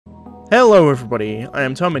Hello everybody, I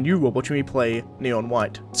am Tom and you are watching me play Neon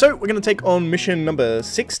White. So, we're going to take on mission number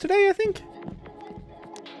 6 today, I think?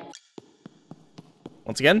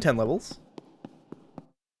 Once again, 10 levels.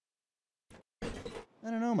 I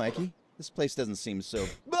don't know, Mikey. This place doesn't seem so...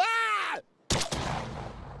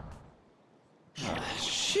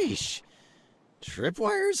 Sheesh.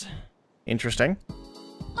 Tripwires? Interesting.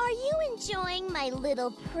 Are you enjoying my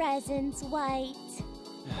little presents, White?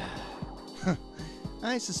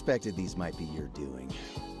 I suspected these might be your doing.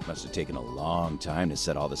 Must have taken a long time to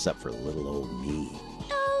set all this up for little old me.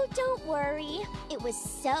 Oh, don't worry. It was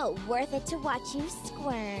so worth it to watch you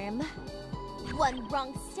squirm. One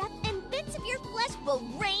wrong step and bits of your flesh will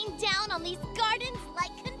rain down on these gardens like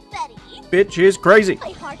confetti. Bitch is crazy. My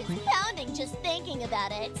heart is pounding just thinking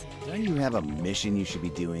about it. Don't you have a mission you should be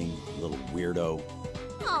doing, little weirdo?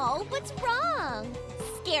 Oh, what's wrong?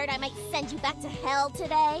 Scared I might send you back to hell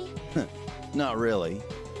today? Not really.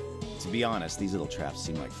 To be honest, these little traps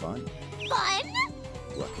seem like fun. Fun?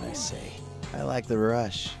 What can I say? I like the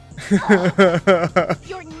rush.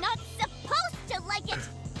 You're not supposed to like it!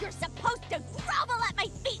 You're supposed to grovel at my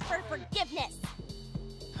feet for forgiveness!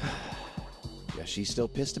 Guess she's still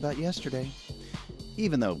pissed about yesterday.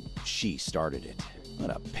 Even though she started it. What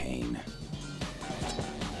a pain.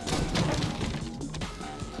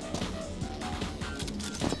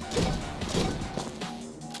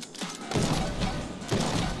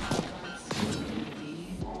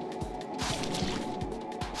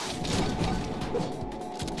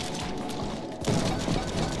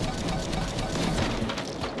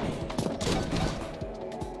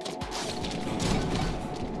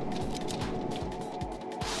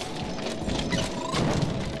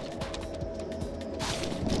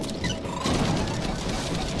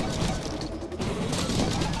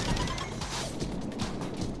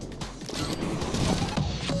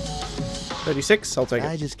 $36, I'll take it.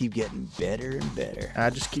 I just keep getting better and better. I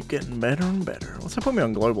just keep getting better and better. What's that put me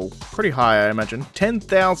on global? Pretty high, I imagine.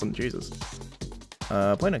 10,000, Jesus.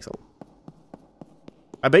 Play next level.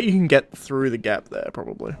 I bet you can get through the gap there,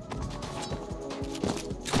 probably.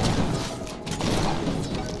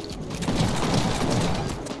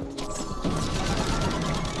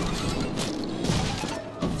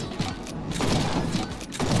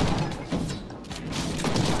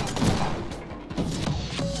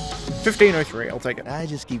 $15.03, I'll take it. I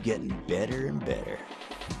just keep getting better and better.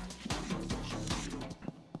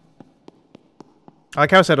 I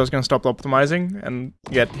like how I said I was going to stop optimizing, and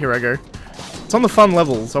yet here I go. It's on the fun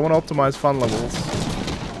levels. I want to optimize fun levels.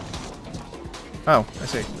 Oh, I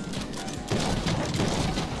see.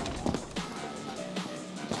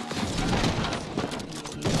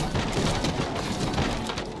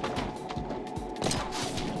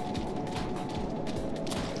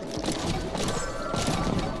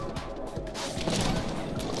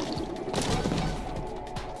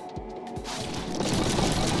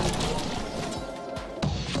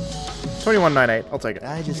 $21.98, I'll take it.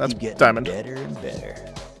 I just That's keep getting diamond. better and better.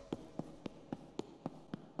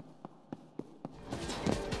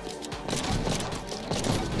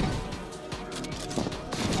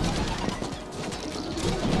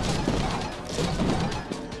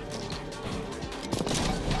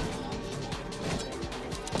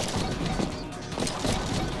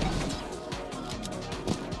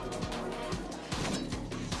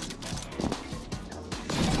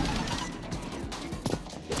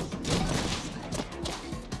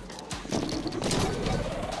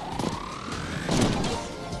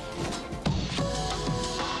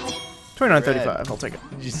 $29.35, I'll take it.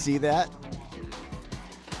 Did you see that?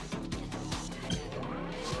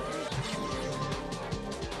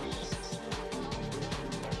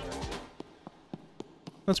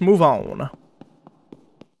 Let's move on.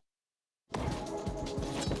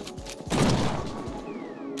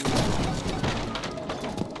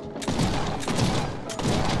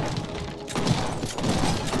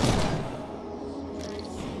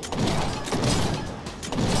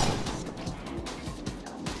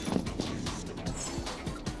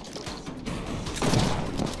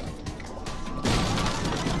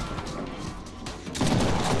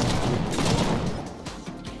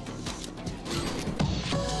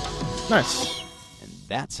 Nice. And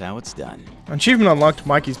that's how it's done. Achievement unlocked,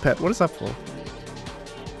 Mikey's pet. What is that for?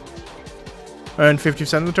 Earn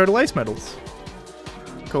 50% of the total ace medals.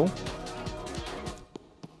 Cool.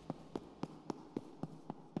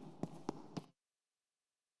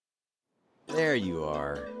 There you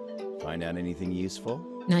are. Find out anything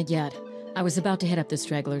useful? Not yet. I was about to head up the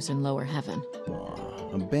stragglers in lower heaven. Aw,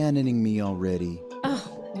 abandoning me already.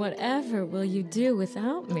 Oh, whatever will you do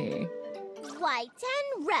without me? White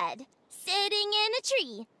and red, sitting in a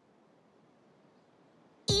tree.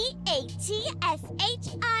 Eat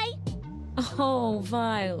VGTH. Oh,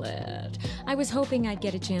 Violet. I was hoping I'd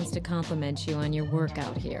get a chance to compliment you on your work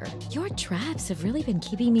out here. Your traps have really been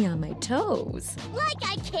keeping me on my toes. Like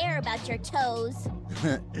I care about your toes.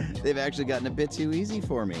 They've actually gotten a bit too easy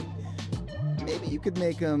for me. Maybe you could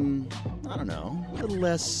make them, I don't know, a little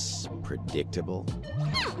less predictable.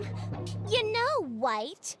 You know,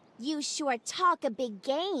 White, you sure talk a big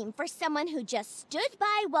game for someone who just stood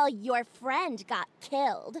by while your friend got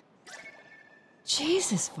killed.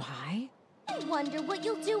 Jesus, Vi. I wonder what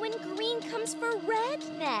you'll do when green comes for red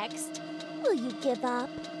next. Will you give up?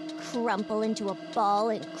 Crumple into a ball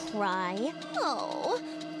and cry? Oh,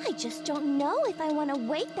 I just don't know if I want to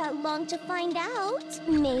wait that long to find out.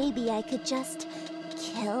 Maybe I could just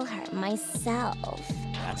kill her myself.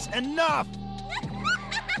 That's enough!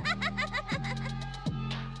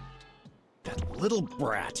 That little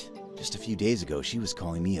brat. Just a few days ago, she was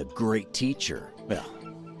calling me a great teacher. Well,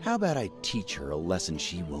 how about I teach her a lesson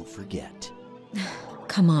she won't forget?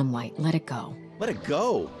 Come on, White, let it go. Let it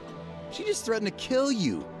go. She just threatened to kill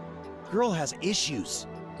you. Girl has issues.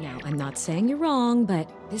 Now, I'm not saying you're wrong, but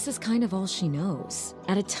this is kind of all she knows.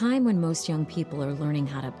 At a time when most young people are learning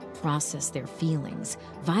how to process their feelings,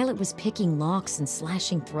 Violet was picking locks and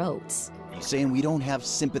slashing throats. Are you saying we don't have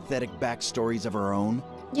sympathetic backstories of our own?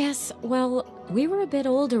 Yes, well, we were a bit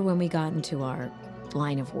older when we got into our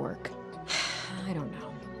line of work. I don't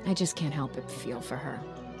know. I just can't help but feel for her.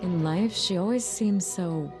 In life, she always seems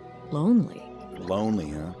so lonely. Lonely,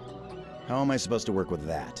 huh? How am I supposed to work with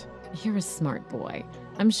that? You're a smart boy.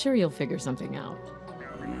 I'm sure you'll figure something out.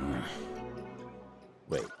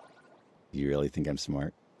 Wait, you really think I'm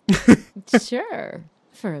smart? Sure,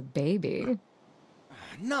 for a baby.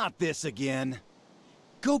 Not this again.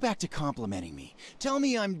 Go back to complimenting me. Tell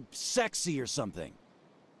me I'm sexy or something.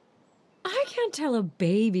 I can't tell a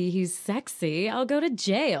baby he's sexy. I'll go to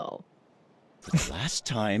jail. For the last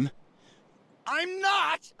time, I'm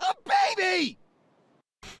not a baby!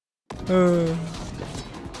 I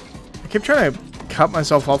keep trying to cut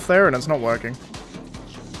myself off there and it's not working.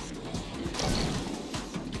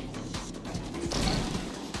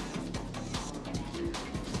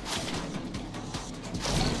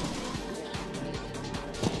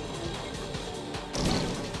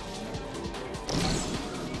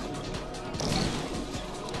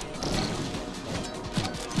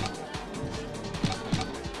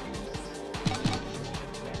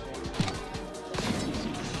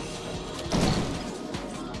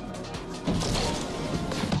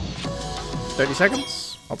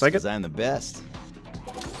 Seconds. I'll take it. 'Cause I'm the best.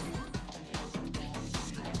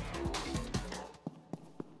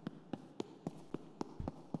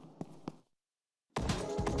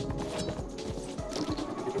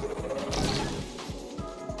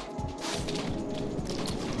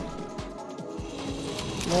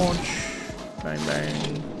 Launch. Bang,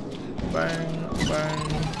 bang. Bang, bang.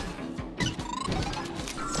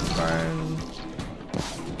 Bang.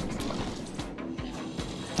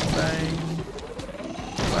 Bang. Bang.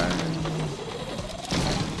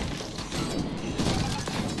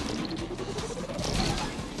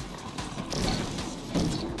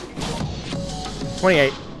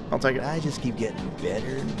 28. I'll take it. I just keep getting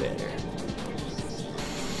better and better.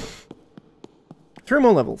 3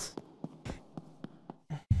 more levels.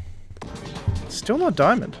 Still not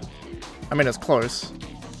diamond. I mean, it's close.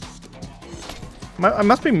 I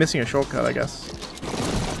must be missing a shortcut, I guess.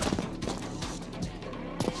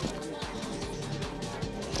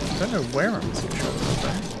 I don't know where I'm missing a shortcut,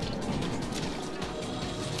 though.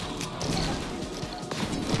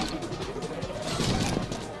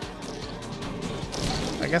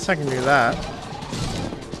 I guess I can do that.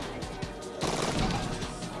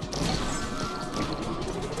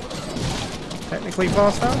 Technically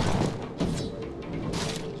faster.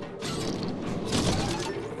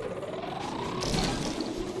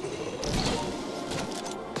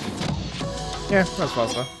 Yeah, that's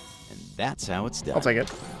faster. And that's how it's done. I'll take it.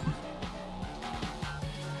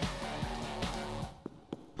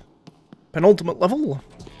 Penultimate level.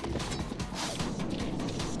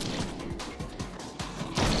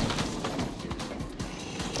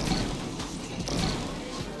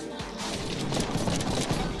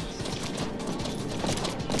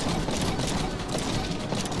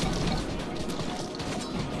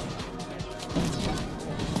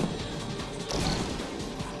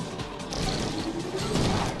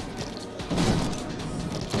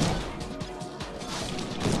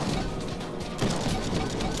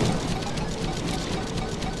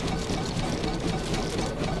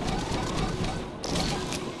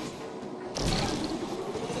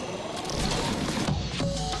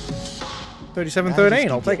 I 37-13, just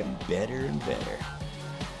I'll keep take it. getting better and better.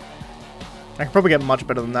 I could probably get much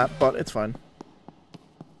better than that, but it's fine.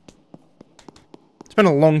 It's been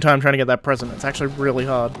a long time trying to get that present. It's actually really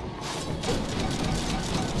hard.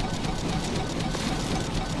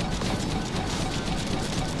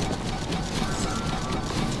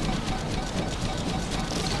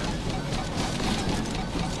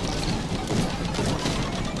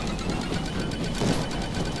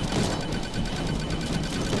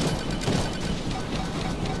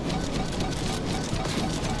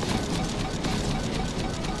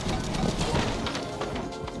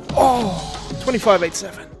 Oh!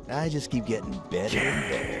 2587. I just keep getting better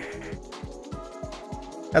and better.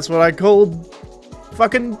 That's what I called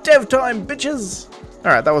fucking dev time, bitches!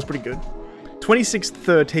 Alright, that was pretty good.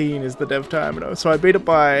 2613 is the dev time, so I beat it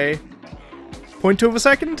by 0.2 of a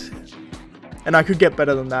second? And I could get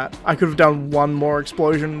better than that. I could have done one more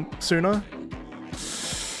explosion sooner.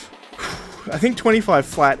 I think 25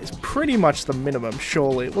 flat is pretty much the minimum,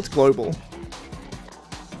 surely. What's global?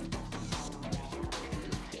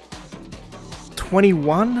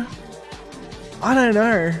 21? I don't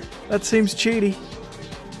know. That seems cheaty.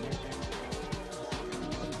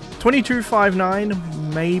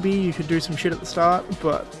 2259, maybe you could do some shit at the start,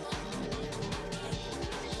 but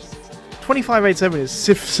 2587 is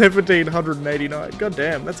 1789. God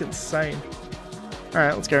damn, that's insane.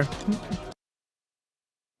 Alright, let's go. That's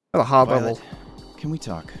a hard Violet, level. can we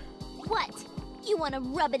talk? What? You want to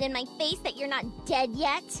rub it in my face that you're not dead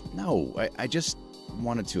yet? No, I just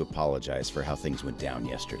wanted to apologize for how things went down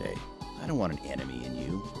yesterday. I don't want an enemy in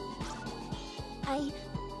you.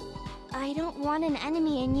 I don't want an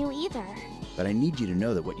enemy in you either. But I need you to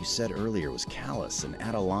know that what you said earlier was callous and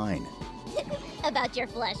out of line. About your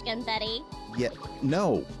flesh confetti. Yeah,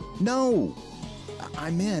 no. I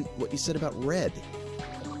meant what you said about Red.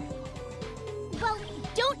 Well,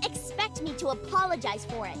 don't expect me to apologize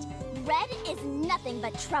for it. Red is nothing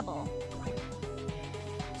but trouble.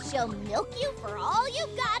 She'll milk you for all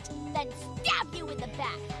you've got, then stab you in the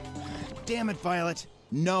back. Damn it, Violet.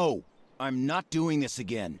 No, I'm not doing this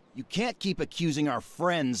again. You can't keep accusing our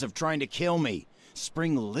friends of trying to kill me.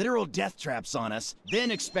 Spring literal death traps on us,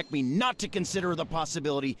 then expect me not to consider the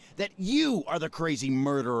possibility that you are the crazy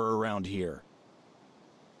murderer around here.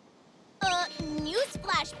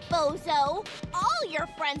 Newsflash, bozo. All your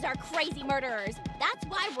friends are crazy murderers. That's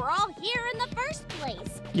why we're all here in the first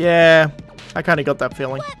place. Yeah, I kind of got that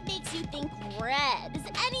feeling. What makes you think Red is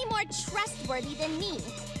any more trustworthy than me?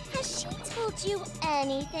 Has she told you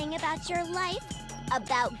anything about your life?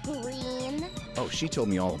 About Green? Oh, she told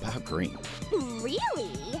me all about Green.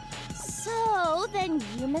 Really? So, then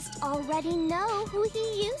you must already know who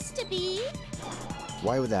he used to be.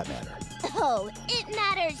 Why would that matter? Oh, it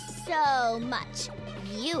matters so much.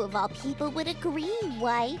 You, of all people, would agree,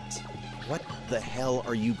 White. What the hell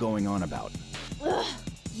are you going on about? Ugh,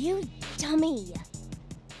 you dummy.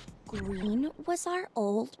 Green was our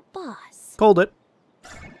old boss. Called it.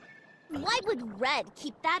 Why would Red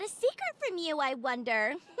keep that a secret from you, I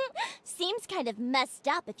wonder? Seems kind of messed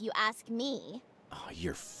up if you ask me. Oh,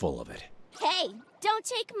 you're full of it. Hey, don't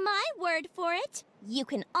take my word for it. You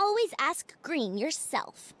can always ask Green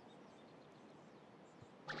yourself.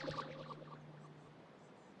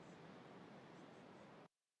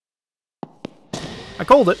 I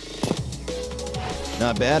called it.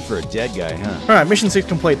 Not bad for a dead guy, huh? Alright, mission 6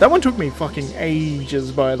 complete. That one took me fucking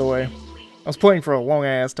ages, by the way. I was playing for a long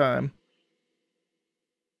ass time.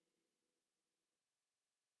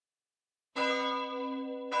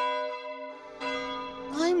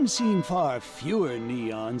 I'm seeing far fewer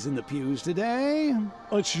neons in the pews today.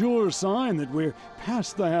 A sure sign that we're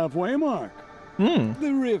past the halfway mark.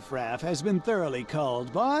 The riffraff has been thoroughly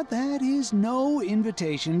culled, but that is no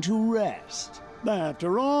invitation to rest.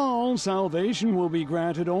 After all, salvation will be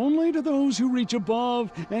granted only to those who reach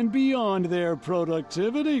above and beyond their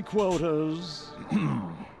productivity quotas.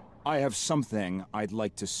 I have something I'd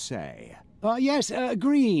like to say. Yes,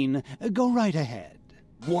 Green, go right ahead.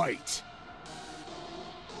 White!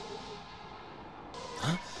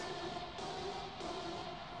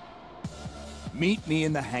 Meet me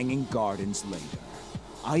in the Hanging Gardens later.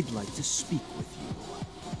 I'd like to speak with you.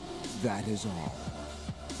 That is all.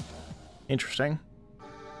 Interesting.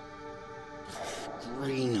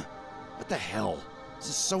 Green. What the hell? This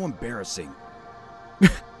is so embarrassing.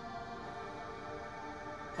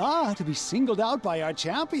 To be singled out by our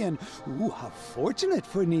champion. Ooh, how fortunate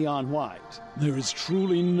for Neon White. There is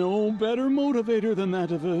truly no better motivator than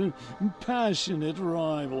that of a passionate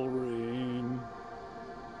rivalry.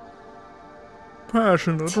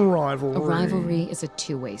 Passionate rivalry. A rivalry is a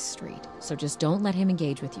two-way street, so just don't let him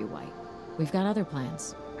engage with you, White. We've got other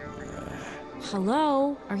plans.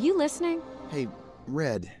 Hello? Are you listening? Hey,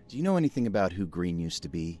 Red, do you know anything about who Green used to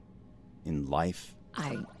be? In life?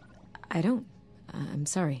 I don't. I'm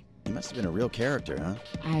sorry. He must have been a real character, huh?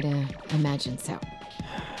 I'd imagine so.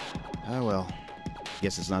 Oh well.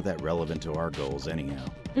 Guess it's not that relevant to our goals anyhow.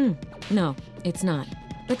 No, it's not.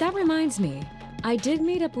 But that reminds me, I did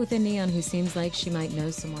meet up with a Neon who seems like she might know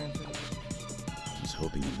some more information. I was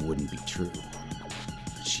hoping it wouldn't be true.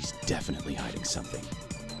 But she's definitely hiding something.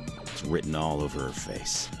 It's written all over her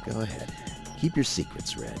face. Go ahead. Keep your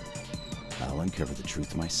secrets, Red. I'll uncover the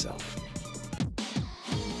truth myself.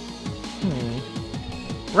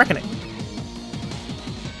 Reckoning.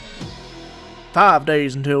 5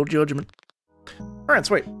 days until judgment. Alright,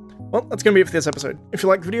 sweet. Well, that's going to be it for this episode. If you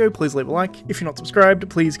liked the video, please leave a like. If you're not subscribed,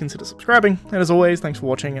 please consider subscribing. And as always, thanks for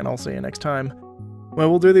watching, and I'll see you next time, where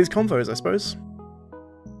we'll do these convos, I suppose.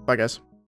 Bye, guys.